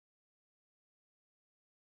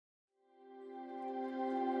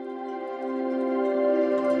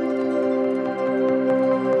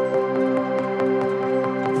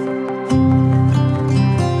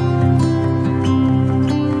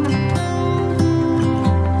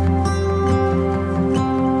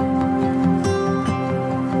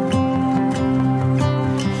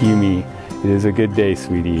is a good day,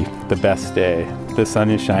 sweetie, the best day. The sun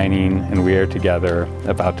is shining and we are together,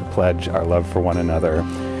 about to pledge our love for one another,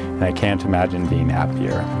 and I can't imagine being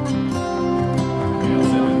happier.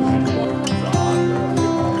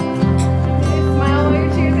 Smile while you're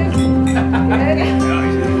choosing. Good.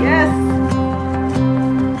 Yes.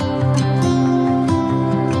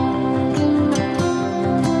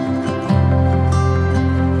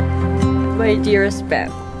 My dearest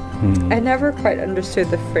Ben, I never quite understood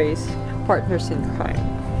the phrase partners in crime.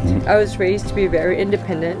 I was raised to be very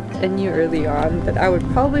independent and knew early on that I would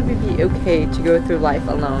probably be okay to go through life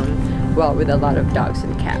alone, well, with a lot of dogs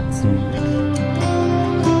and cats.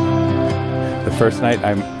 The first night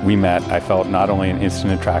we met, I felt not only an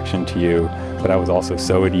instant attraction to you, but I was also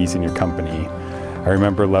so at ease in your company. I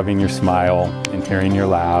remember loving your smile and hearing your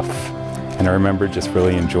laugh, and I remember just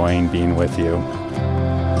really enjoying being with you.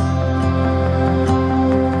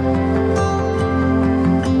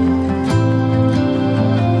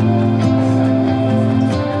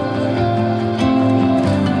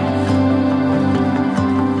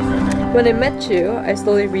 When I met you, I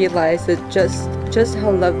slowly realized that just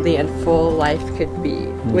how lovely and full life could be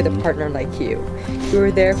with a partner like you. You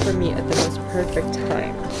were there for me at the most perfect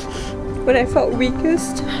time. When I felt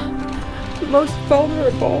weakest, most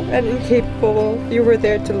vulnerable and incapable, you were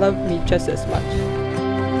there to love me just as much.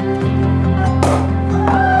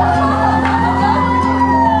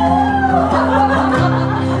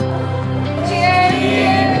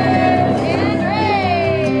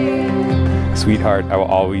 Sweetheart, I will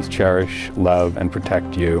always cherish, love, and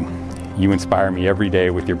protect you. You inspire me every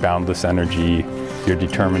day with your boundless energy, your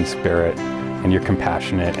determined spirit, and your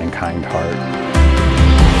compassionate and kind heart.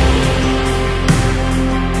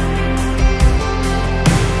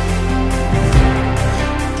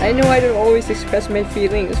 I know I don't always express my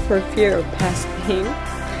feelings for fear of past pain,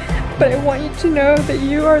 but I want you to know that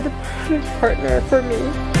you are the perfect partner for me.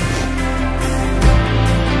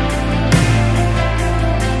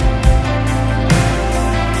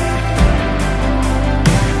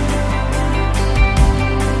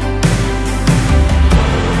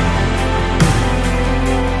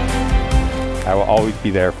 I will always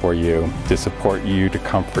be there for you, to support you, to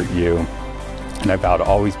comfort you, and I vow to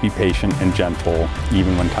always be patient and gentle,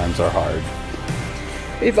 even when times are hard.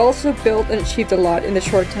 We've also built and achieved a lot in the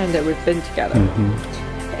short time that we've been together.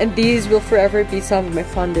 And these will forever be some of my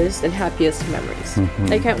fondest and happiest memories.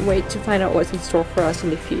 I can't wait to find out what's in store for us in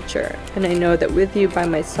the future. And I know that with you by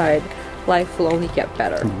my side, life will only get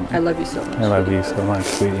better. I love you so much. I love you so much,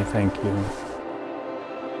 sweetie. Thank you.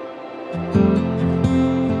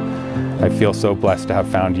 I feel so blessed to have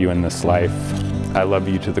found you in this life. I love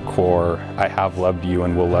you to the core. I have loved you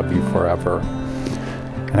and will love you forever.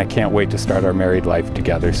 And I can't wait to start our married life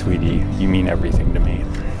together, sweetie. You mean everything to me.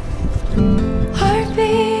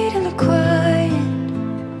 Heartbeat in the quiet,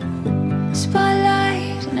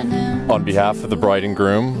 spotlight in an empty. On behalf of the bride and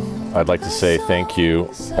groom, I'd like to say thank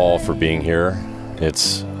you all for being here.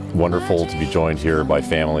 It's wonderful to be joined here by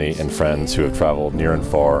family and friends who have traveled near and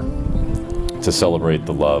far to celebrate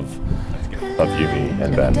the love of Yumi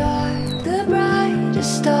and Ben.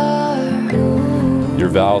 Your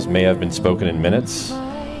vows may have been spoken in minutes,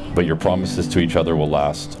 but your promises to each other will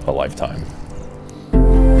last a lifetime.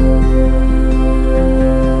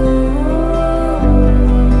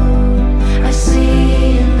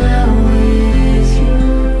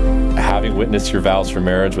 Having witnessed your vows for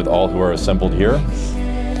marriage with all who are assembled here,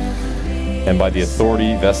 and by the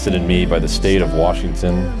authority vested in me by the state of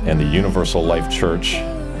Washington and the Universal Life Church,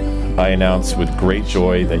 I announce with great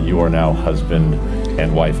joy that you are now husband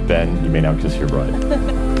and wife. Ben, you may now kiss your bride.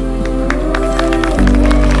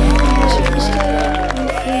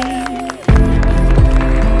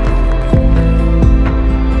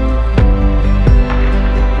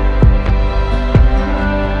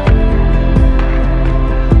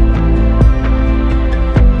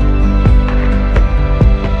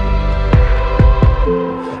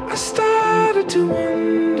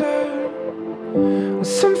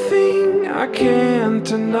 Something I can't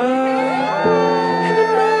deny in a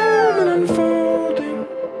moment unfolding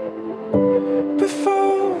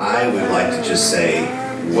before. I would like to just say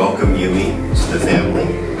welcome Yumi to the family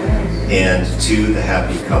and to the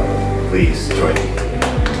happy couple. Please join me.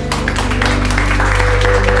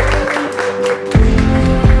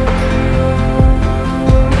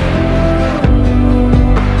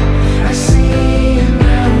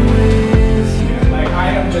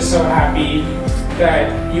 So happy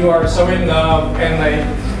that you are so in love and like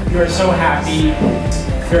you are so happy.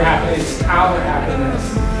 Your happiness is our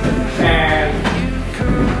happiness, and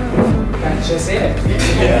that's just it.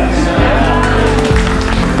 Yeah.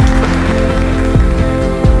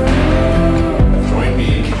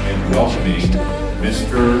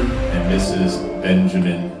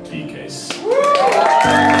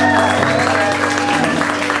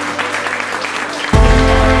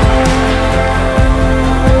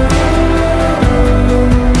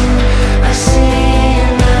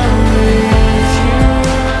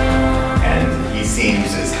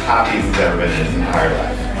 been in his entire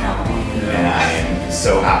life. And I am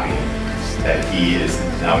so happy that he is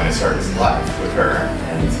now going to start his life with her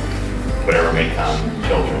and whatever may come,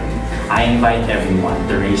 children. I invite everyone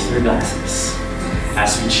to raise their glasses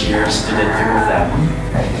as we cheers to the two of them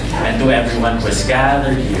and to everyone who is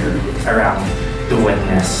gathered here around to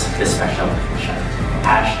witness this special occasion.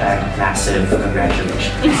 #massive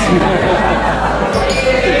congratulations.